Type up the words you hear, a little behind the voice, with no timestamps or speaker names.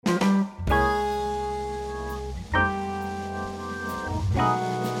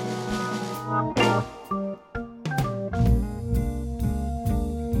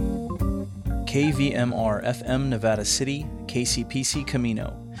KVMR FM Nevada City, KCPC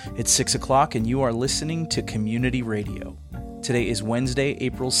Camino. It's 6 o'clock and you are listening to Community Radio. Today is Wednesday,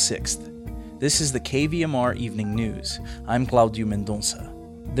 April 6th. This is the KVMR Evening News. I'm Claudio Mendonça.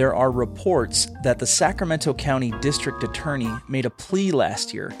 There are reports that the Sacramento County District Attorney made a plea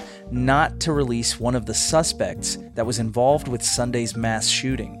last year not to release one of the suspects that was involved with Sunday's mass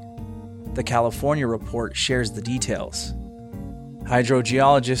shooting. The California Report shares the details.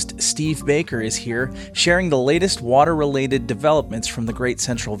 Hydrogeologist Steve Baker is here, sharing the latest water-related developments from the Great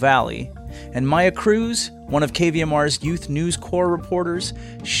Central Valley. And Maya Cruz, one of KVMR's Youth News Corps reporters,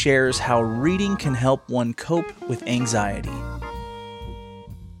 shares how reading can help one cope with anxiety.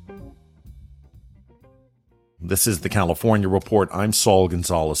 This is the California Report. I'm Saul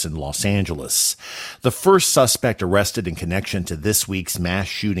Gonzalez in Los Angeles. The first suspect arrested in connection to this week's mass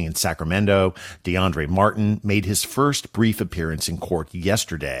shooting in Sacramento, DeAndre Martin, made his first brief appearance in court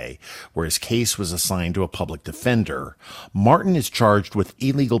yesterday, where his case was assigned to a public defender. Martin is charged with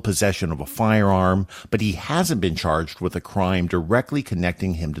illegal possession of a firearm, but he hasn't been charged with a crime directly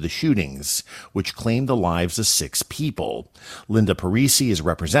connecting him to the shootings, which claimed the lives of 6 people. Linda Parisi is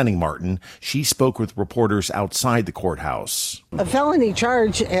representing Martin. She spoke with reporters outside the courthouse. A felony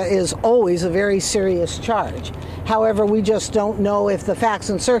charge is always a very serious charge. However, we just don't know if the facts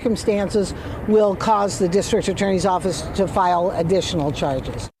and circumstances will cause the district attorney's office to file additional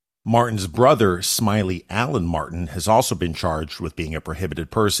charges. Martin's brother, Smiley Allen Martin, has also been charged with being a prohibited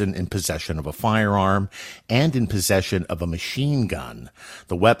person in possession of a firearm and in possession of a machine gun.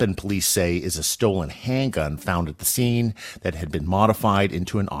 The weapon, police say, is a stolen handgun found at the scene that had been modified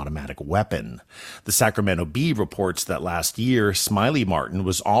into an automatic weapon. The Sacramento Bee reports that last year, Smiley Martin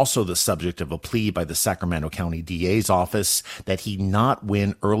was also the subject of a plea by the Sacramento County DA's office that he not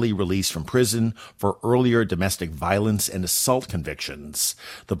win early release from prison for earlier domestic violence and assault convictions.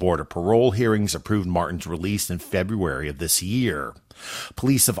 The Board of Parole hearings approved Martin's release in February of this year.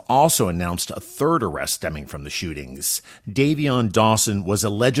 Police have also announced a third arrest stemming from the shootings. Davion Dawson was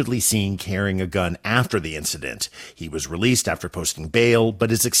allegedly seen carrying a gun after the incident. He was released after posting bail, but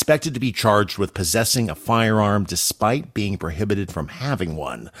is expected to be charged with possessing a firearm despite being prohibited from having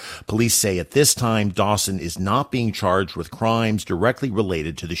one. Police say at this time Dawson is not being charged with crimes directly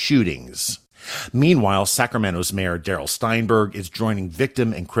related to the shootings. Meanwhile, Sacramento's Mayor Darrell Steinberg is joining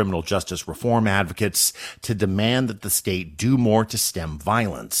victim and criminal justice reform advocates to demand that the state do more to stem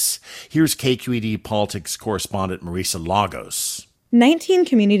violence. Here's KQED politics correspondent Marisa Lagos. 19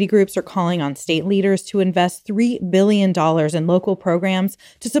 community groups are calling on state leaders to invest $3 billion in local programs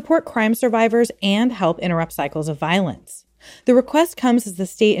to support crime survivors and help interrupt cycles of violence. The request comes as the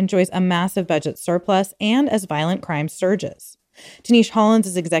state enjoys a massive budget surplus and as violent crime surges. Denise Hollins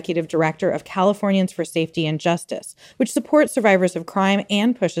is executive director of Californians for Safety and Justice, which supports survivors of crime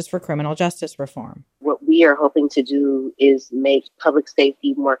and pushes for criminal justice reform. What we are hoping to do is make public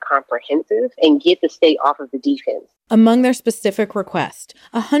safety more comprehensive and get the state off of the defense. Among their specific requests,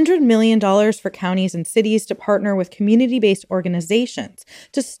 $100 million for counties and cities to partner with community-based organizations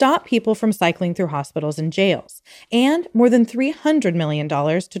to stop people from cycling through hospitals and jails, and more than $300 million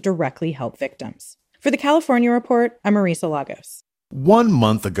to directly help victims. For the California Report, I'm Marisa Lagos. 1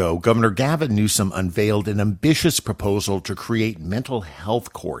 month ago, Governor Gavin Newsom unveiled an ambitious proposal to create mental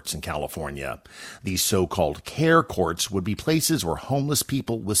health courts in California. These so-called care courts would be places where homeless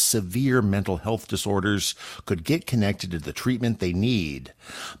people with severe mental health disorders could get connected to the treatment they need.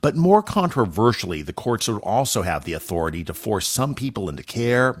 But more controversially, the courts would also have the authority to force some people into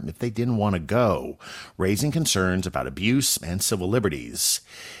care if they didn't want to go, raising concerns about abuse and civil liberties.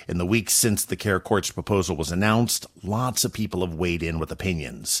 In the weeks since the care courts proposal was announced, lots of people have weighed in with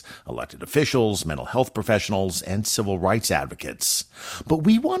opinions: elected officials, mental health professionals, and civil rights advocates. But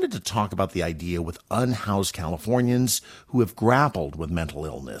we wanted to talk about the idea with unhoused Californians who have grappled with mental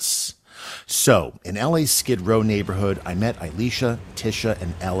illness. So, in LA's Skid Row neighborhood, I met Elisha, Tisha,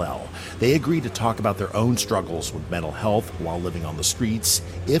 and LL. They agreed to talk about their own struggles with mental health while living on the streets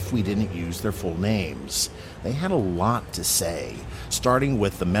if we didn't use their full names. They had a lot to say, starting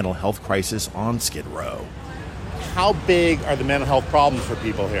with the mental health crisis on Skid Row. How big are the mental health problems for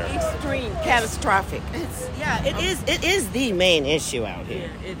people here? Extreme, catastrophic. It is the main issue out here.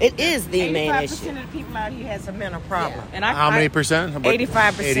 It is the main issue. 85% of the people out here has a mental problem. Yeah. And how many percent?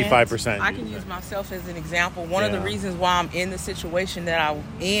 85%. 85%. I can use myself as an example. One of the reasons why I'm in the situation that I'm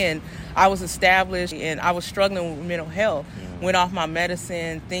in, I was established and I was struggling with mental health. Went off my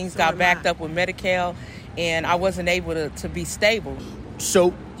medicine, things got backed up with Medi-Cal, and I wasn't able to be stable.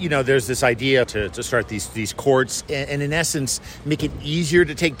 So, there's this idea to start these courts and in essence, make it easier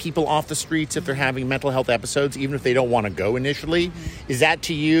to take people off the streets if they're having mental health episodes, even if they don't want to go initially. Mm-hmm. Is that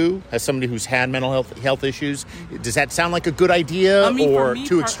to you, as somebody who's had mental health issues, does that sound like a good idea or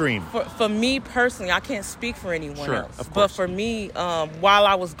too extreme? For me personally, I can't speak for anyone else. Of course. But for me, while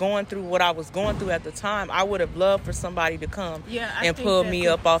I was going through what I was going through at the time, I would have loved for somebody to come and pull me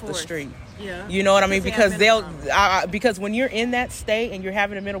up off the street. Yeah. You know what I mean? Because because when you're in that state and you're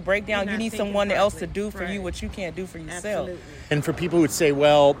having a mental breakdown, you need someone else to do for you what you can't do for yourself. Absolutely. And for people who would say,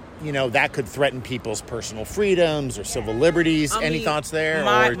 well, that could threaten people's personal freedoms or civil liberties. Any thoughts there?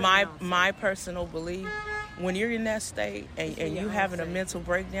 My personal belief, when you're in that state and you having a mental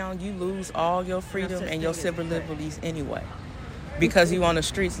breakdown, you lose all your freedom and your civil liberties anyway. Because you're on the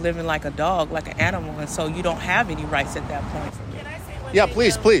streets living like a dog, like an animal, and so you don't have any rights at that point. Yeah,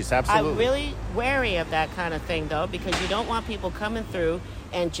 please, absolutely. I'm really wary of that kind of thing, though, because you don't want people coming through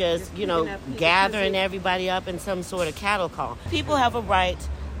and just, gathering everybody up in some sort of cattle call. People have a right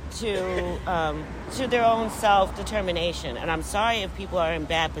to their own self-determination, and I'm sorry if people are in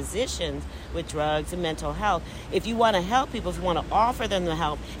bad positions with drugs and mental health. If you want to help people, if you want to offer them the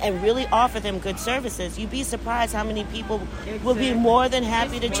help and really offer them good services, you'd be surprised how many people will be more than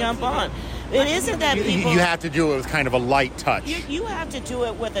happy to jump on. It isn't that people... You have to do it with kind of a light touch. You have to do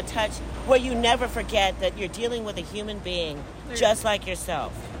it with a touch where you never forget that you're dealing with a human being just like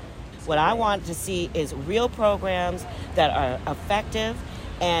yourself. What I want to see is real programs that are effective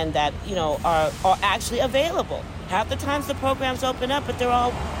and that, are actually available. Half the times the programs open up, but they're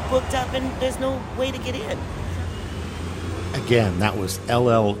all booked up and there's no way to get in. Again, that was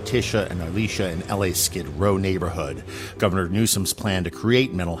LL, Tisha, and Alicia in LA's Skid Row neighborhood. Governor Newsom's plan to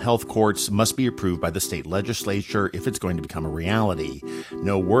create mental health courts must be approved by the state legislature if it's going to become a reality.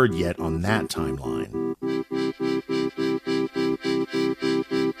 No word yet on that timeline.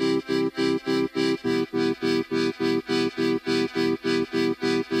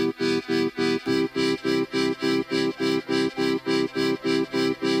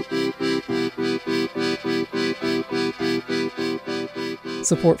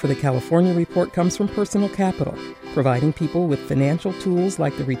 Support for the California Report comes from Personal Capital, providing people with financial tools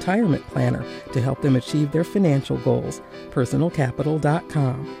like the Retirement Planner to help them achieve their financial goals.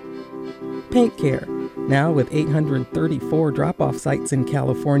 PersonalCapital.com. Paint Care, now with 834 drop-off sites in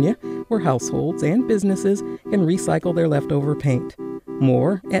California where households and businesses can recycle their leftover paint.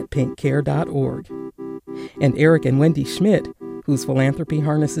 More at paintcare.org. And Eric and Wendy Schmidt, whose philanthropy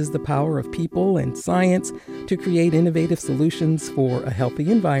harnesses the power of people and science to create innovative solutions for a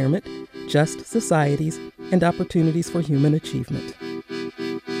healthy environment, just societies, and opportunities for human achievement.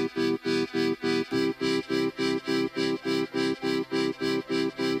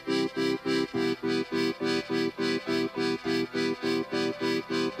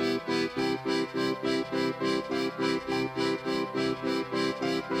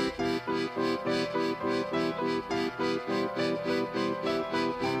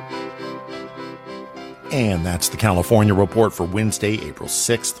 And that's the California Report for Wednesday, April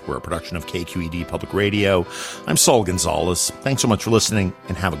 6th. We're a production of KQED Public Radio. I'm Saul Gonzalez. Thanks so much for listening,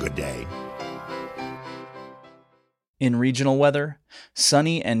 and have a good day. In regional weather,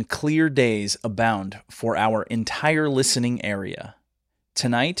 sunny and clear days abound for our entire listening area.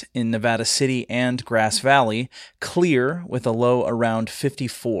 Tonight in Nevada City and Grass Valley, clear with a low around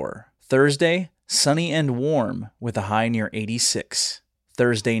 54. Thursday, sunny and warm with a high near 86.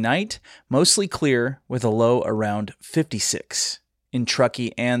 Thursday night, mostly clear with a low around 56. In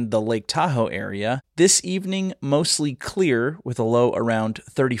Truckee and the Lake Tahoe area, this evening mostly clear with a low around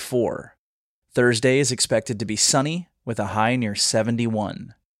 34. Thursday is expected to be sunny with a high near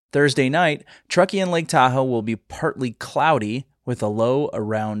 71. Thursday night, Truckee and Lake Tahoe will be partly cloudy with a low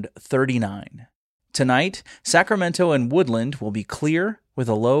around 39. Tonight, Sacramento and Woodland will be clear with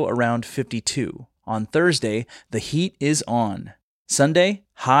a low around 52. On Thursday, the heat is on. Sunday,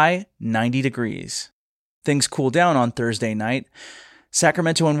 high 90 degrees. Things cool down on Thursday night.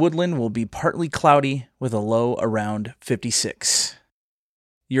 Sacramento and Woodland will be partly cloudy with a low around 56.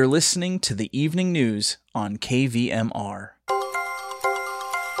 You're listening to the evening news on KVMR.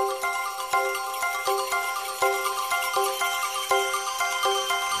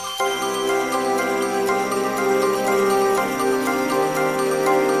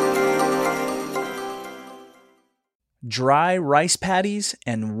 Dry rice paddies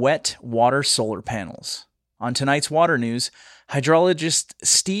and wet water solar panels. On tonight's water news, hydrologist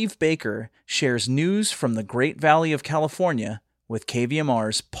Steve Baker shares news from the Great Valley of California with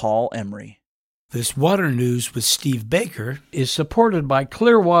KVMR's Paul Emery. This water news with Steve Baker is supported by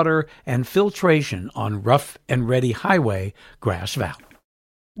Clearwater and Filtration on Rough and Ready Highway, Grass Valley.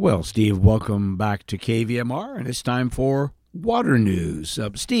 Well, Steve, welcome back to KVMR, and it's time for water news.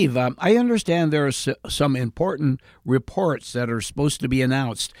 Steve, I understand there are some important reports that are supposed to be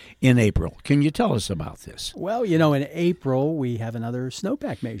announced in April. Can you tell us about this? Well, in April, we have another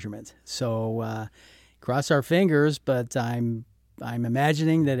snowpack measurement. So cross our fingers, but I'm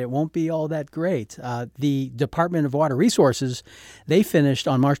imagining that it won't be all that great. The Department of Water Resources, they finished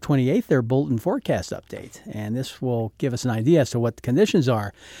on March 28th their bulletin forecast update, and this will give us an idea as to what the conditions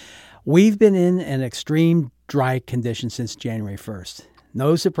are. We've been in an extreme dry condition since January 1st.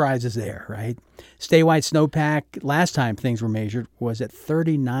 No surprises there, right? Statewide snowpack, last time things were measured, was at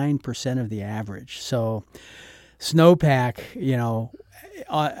 39% of the average. So snowpack,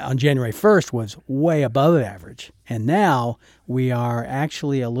 on January 1st was way above average. And now we are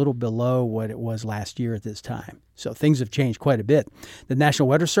actually a little below what it was last year at this time. So things have changed quite a bit. The National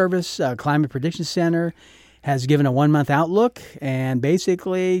Weather Service Climate Prediction Center has given a 1-month outlook, and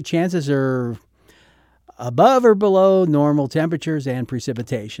basically chances are above or below normal temperatures and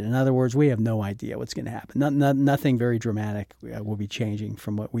precipitation. In other words, we have no idea what's going to happen. Nothing very dramatic will be changing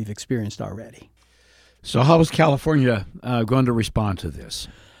from what we've experienced already. So how is California going to respond to this?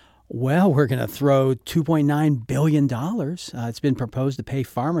 Well, we're going to throw $2.9 billion. It's been proposed to pay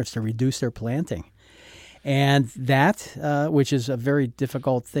farmers to reduce their planting. And that, which is a very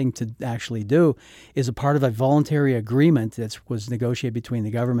difficult thing to actually do, is a part of a voluntary agreement that was negotiated between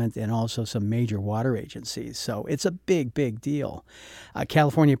the government and also some major water agencies. So it's a big, big deal.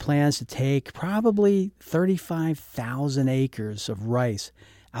 California plans to take probably 35,000 acres of rice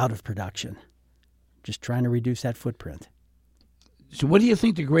out of production, just trying to reduce that footprint. So what do you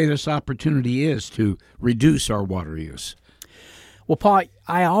think the greatest opportunity is to reduce our water use? Well, Paul,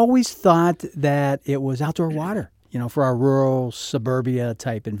 I always thought that it was outdoor water, for our rural suburbia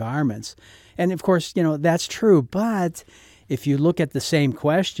type environments. And of course, that's true. But if you look at the same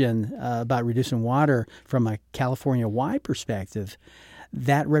question about reducing water from a California-wide perspective,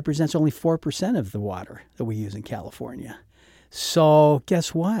 that represents only 4% of the water that we use in California. So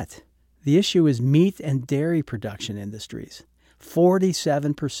guess what? The issue is meat and dairy production industries.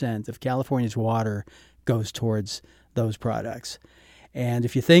 47% of California's water goes towards those products. And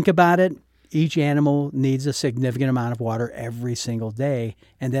if you think about it, each animal needs a significant amount of water every single day.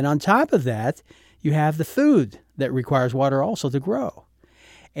 And then on top of that, you have the food that requires water also to grow.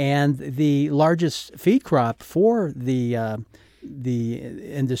 And the largest feed crop for the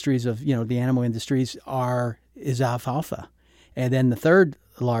industries of, the animal industries is alfalfa. And then the third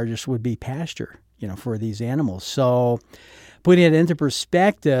largest would be pasture, for these animals. So putting it into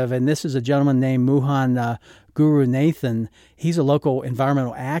perspective, and this is a gentleman named Mohan Gurunathan. He's a local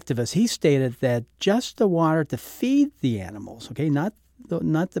environmental activist. He stated that just the water to feed the animals, okay, not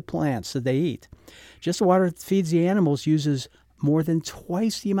the plants that they eat, just the water that feeds the animals uses more than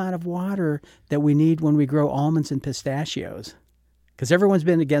twice the amount of water that we need when we grow almonds and pistachios. Because everyone's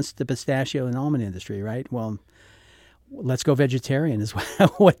been against the pistachio and almond industry, right? Well, let's go vegetarian is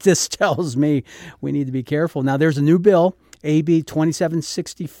what this tells me. We need to be careful. Now, there's a new bill, AB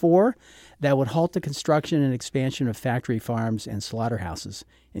 2764, that would halt the construction and expansion of factory farms and slaughterhouses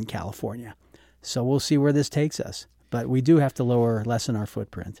in California. So we'll see where this takes us. But we do have to lessen our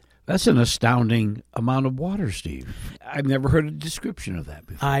footprint. That's an astounding amount of water, Steve. I've never heard a description of that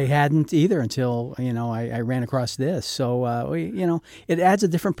before. I hadn't either until, I ran across this. So, it adds a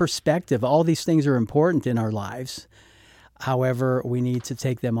different perspective. All these things are important in our lives. However, we need to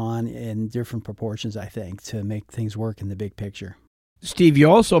take them on in different proportions, I think, to make things work in the big picture. Steve, you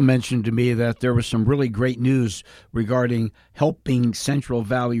also mentioned to me that there was some really great news regarding helping Central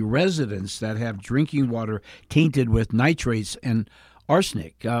Valley residents that have drinking water tainted with nitrates and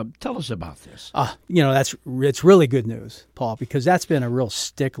arsenic. Tell us about this. It's really good news, Paul, because that's been a real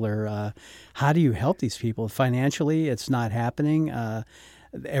stickler. How do you help these people? Financially, it's not happening.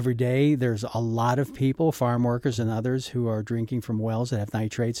 Every day, there's a lot of people, farm workers and others, who are drinking from wells that have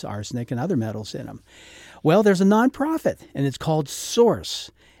nitrates, arsenic, and other metals in them. Well, there's a nonprofit, and it's called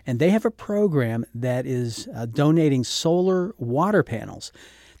Source, and they have a program that is donating solar water panels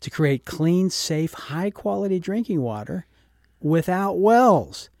to create clean, safe, high-quality drinking water without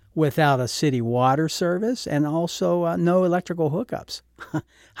wells, without a city water service, and also no electrical hookups.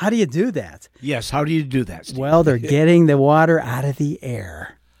 How do you do that? Yes, how do you do that, Steve? Well, they're getting the water out of the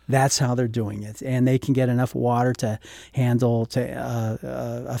air. That's how they're doing it. And they can get enough water to handle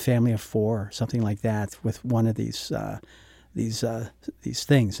a family of 4, something like that, with one of these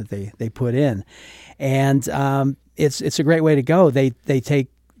things that they put in. And it's a great way to go. They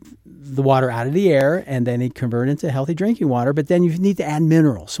take the water out of the air, and then they convert it into healthy drinking water. But then you need to add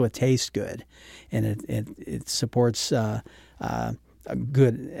minerals so it tastes good, and it supports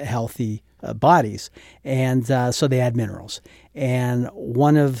good, healthy bodies. And so they add minerals. And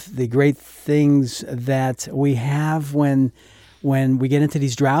one of the great things that we have when we get into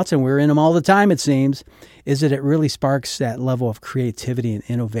these droughts, and we're in them all the time, it seems, is that it really sparks that level of creativity and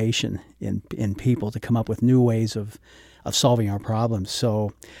innovation in people to come up with new ways of solving our problems.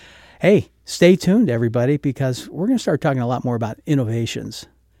 So, hey, stay tuned, everybody, because we're going to start talking a lot more about innovations,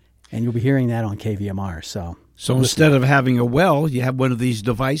 and you'll be hearing that on KVMR. So instead of having a well, you have one of these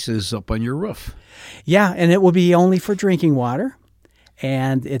devices up on your roof. Yeah, and it will be only for drinking water,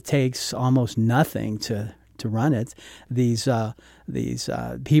 and it takes almost nothing to run it. These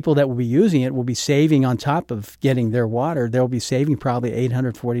people that will be using it will be saving, on top of getting their water, they'll be saving probably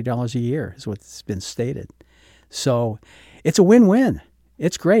 $840 a year is what's been stated. So it's a win-win.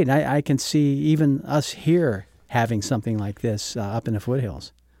 It's great. I can see even us here having something like this up in the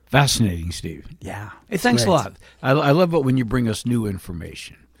foothills. Fascinating, Steve. Yeah. Hey, thanks a lot. I love it when you bring us new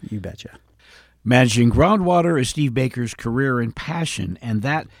information. You betcha. Managing groundwater is Steve Baker's career and passion, and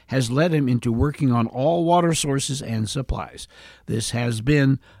that has led him into working on all water sources and supplies. This has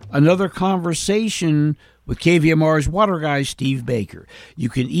been another conversation with KVMR's water guy, Steve Baker. You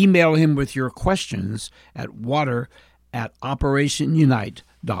can email him with your questions at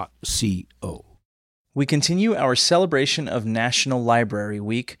water@operationunite.co. We continue our celebration of National Library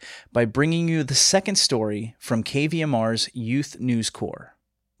Week by bringing you the second story from KVMR's Youth News Corps.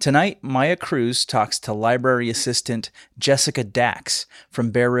 Tonight, Maya Cruz talks to library assistant Jessica Dax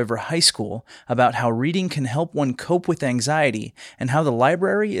from Bear River High School about how reading can help one cope with anxiety and how the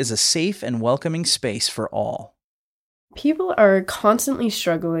library is a safe and welcoming space for all. People are constantly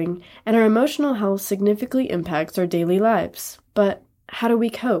struggling, and our emotional health significantly impacts our daily lives. But how do we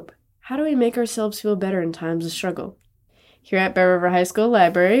cope? How do we make ourselves feel better in times of struggle? Here at Bear River High School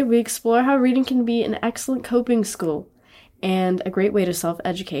Library, we explore how reading can be an excellent coping skill and a great way to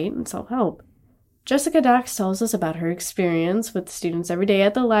self-educate and self-help. Jessica Dax tells us about her experience with students every day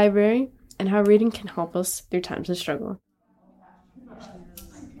at the library and how reading can help us through times of struggle.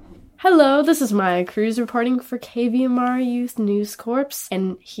 Hello, this is Maya Cruz reporting for KVMR Youth News Corps,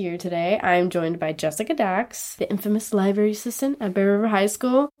 and here today I am joined by Jessica Dax, the infamous library assistant at Bear River High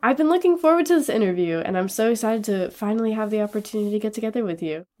School. I've been looking forward to this interview, and I'm so excited to finally have the opportunity to get together with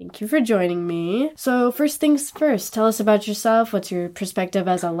you. Thank you for joining me. So first things first, tell us about yourself, what's your perspective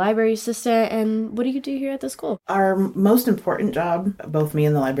as a library assistant, and what do you do here at the school? Our most important job, both me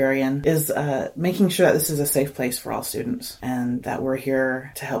and the librarian, is making sure that this is a safe place for all students, and that we're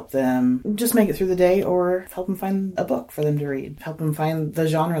here to help them just make it through the day, or help them find a book for them to read, help them find the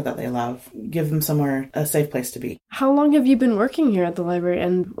genre that they love, give them somewhere, a safe place to be. How long have you been working here at the library,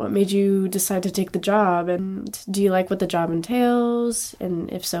 and what made you decide to take the job, and do you like what the job entails,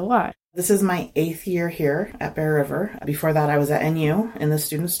 and if so, why? This is my 8th year here at Bear River. Before that, I was at NU in the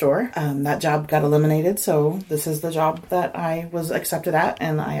student store. That job got eliminated, so this is the job that I was accepted at,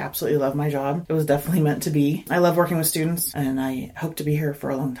 and I absolutely love my job. It was definitely meant to be. I love working with students, and I hope to be here for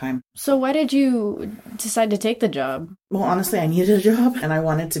a long time. So why did you decide to take the job? Well, honestly, I needed a job, and I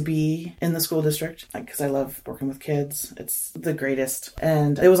wanted to be in the school district because I love working with kids. It's the greatest.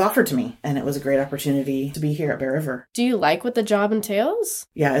 And it was offered to me, and it was a great opportunity to be here at Bear River. Do you like what the job entails?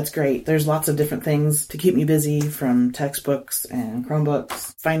 Yeah, it's great. There's lots of different things to keep me busy, from textbooks and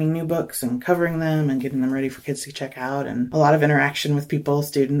Chromebooks, finding new books and covering them and getting them ready for kids to check out, and a lot of interaction with people,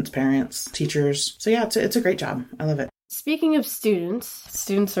 students, parents, teachers. So yeah, it's a great job. I love it. Speaking of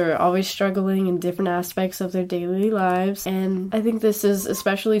students are always struggling in different aspects of their daily lives, and I think this is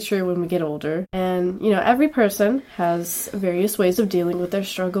especially true when we get older. And, every person has various ways of dealing with their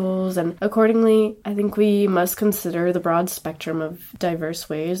struggles, and accordingly, I think we must consider the broad spectrum of diverse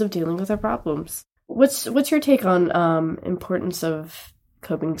ways of dealing with our problems. What's your take on importance of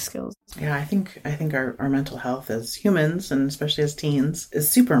coping skills? Yeah, I think our mental health as humans, and especially as teens, is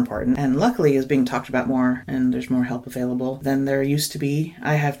super important, and luckily is being talked about more, and there's more help available than there used to be.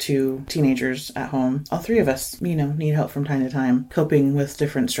 I have 2 teenagers at home. All 3 of us, need help from time to time, coping with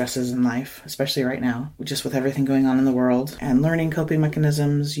different stresses in life, especially right now, just with everything going on in the world, and learning coping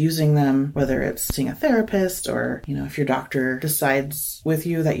mechanisms, using them, whether it's seeing a therapist, or, if your doctor decides with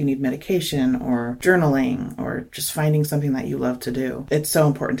you that you need medication, or journaling, or just finding something that you love to do. It's so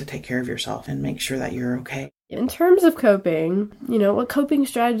important to take care of yourself and make sure that you're okay. In terms of coping, what coping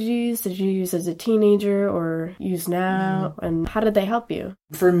strategies did you use as a teenager or use now, and how did they help you?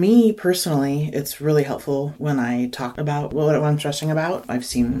 For me personally, it's really helpful when I talk about what I'm stressing about. I've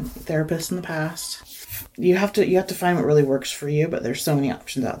seen therapists in the past. You have to find what really works for you, but there's so many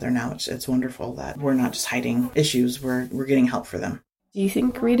options out there now. It's wonderful that we're not just hiding issues, we're getting help for them. Do you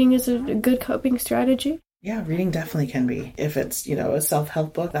think reading is a good coping strategy? Yeah, reading definitely can be. If it's, a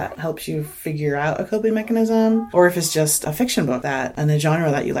self-help book that helps you figure out a coping mechanism, or if it's just a fiction book in a genre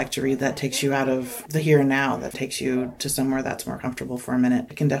that you like to read that takes you out of the here and now, that takes you to somewhere that's more comfortable for a minute,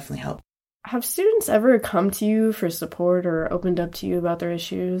 it can definitely help. Have students ever come to you for support or opened up to you about their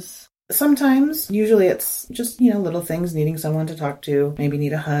issues? Sometimes. Usually it's just, little things, needing someone to talk to, maybe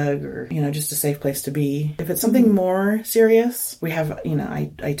need a hug or, just a safe place to be. If it's something more serious, we have,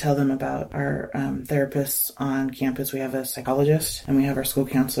 I tell them about our therapists on campus. We have a psychologist and we have our school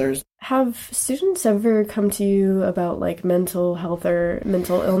counselors. Have students ever come to you about like mental health or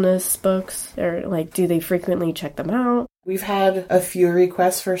mental illness books? Or like, do they frequently check them out? We've had a few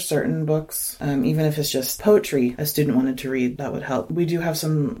requests for certain books, even if it's just poetry a student wanted to read, that would help. We do have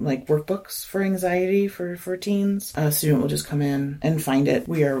some like workbooks for anxiety for teens. A student will just come in and find it.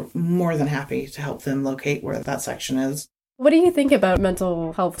 We are more than happy to help them locate where that section is. What do you think about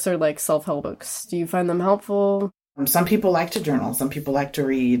mental health or like self-help books? Do you find them helpful? Some people like to journal. Some people like to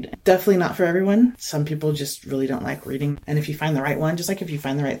read. Definitely not for everyone. Some people just really don't like reading. And if you find the right one, just like if you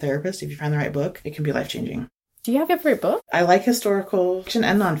find the right therapist, if you find the right book, it can be life-changing. Do you have a favorite book? I like historical fiction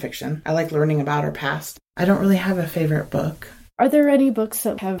and nonfiction. I like learning about our past. I don't really have a favorite book. Are there any books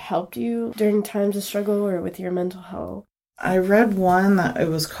that have helped you during times of struggle or with your mental health? I read one that it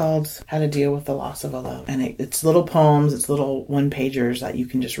was called How to Deal with the Loss of a Love. And it's little poems, it's little one-pagers that you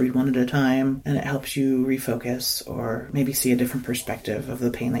can just read one at a time. And it helps you refocus or maybe see a different perspective of the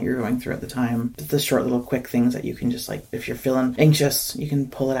pain that you're going through at the time. The short little quick things that you can just like, if you're feeling anxious, you can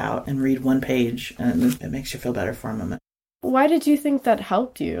pull it out and read one page and it makes you feel better for a moment. Why did you think that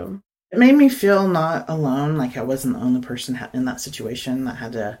helped you? It made me feel not alone, like I wasn't the only person in that situation that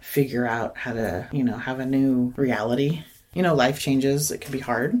had to figure out how to, have a new reality. Life changes. It can be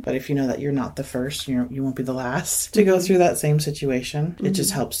hard, but if you know that you're not the first, you won't be the last to go through that same situation. It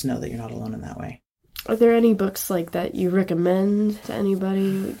just helps to know that you're not alone in that way. Are there any books like that you recommend to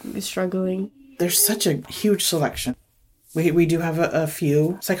anybody who's struggling? There's such a huge selection. We do have a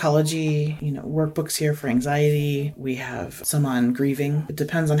few psychology, workbooks here for anxiety. We have some on grieving. It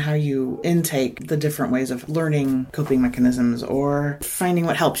depends on how you intake the different ways of learning coping mechanisms or finding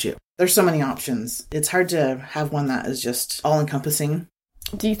what helps you. There's so many options. It's hard to have one that is just all-encompassing.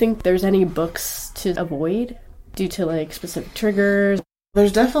 Do you think there's any books to avoid due to like specific triggers?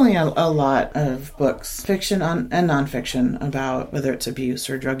 There's definitely a lot of books, fiction and nonfiction, about whether it's abuse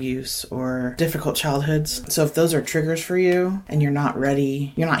or drug use or difficult childhoods. So if those are triggers for you and you're not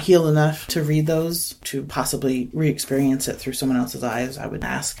ready, you're not healed enough to read those, to possibly re-experience it through someone else's eyes, I would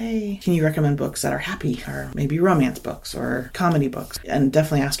ask, hey, can you recommend books that are happy, or maybe romance books or comedy books? And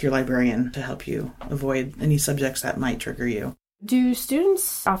definitely ask your librarian to help you avoid any subjects that might trigger you. Do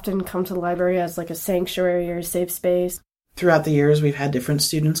students often come to the library as like a sanctuary or a safe space? Throughout the years, we've had different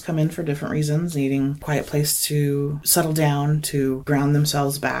students come in for different reasons, needing a quiet place to settle down, to ground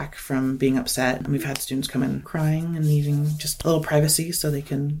themselves back from being upset. And we've had students come in crying and needing just a little privacy so they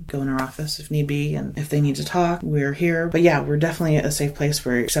can go in our office if need be. And if they need to talk, we're here. But yeah, we're definitely a safe place.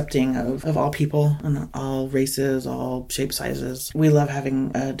 We're accepting of all people and all races, all shape sizes. We love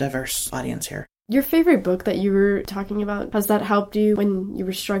having a diverse audience here. Your favorite book that you were talking about, has that helped you when you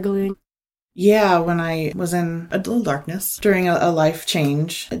were struggling? Yeah, when I was in a little darkness during a life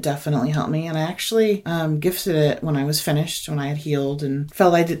change, it definitely helped me. And I actually gifted it when I was finished, when I had healed and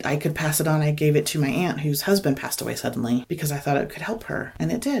felt I could pass it on. I gave it to my aunt whose husband passed away suddenly because I thought it could help her. And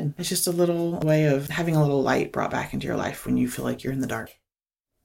it did. It's just a little way of having a little light brought back into your life when you feel like you're in the dark.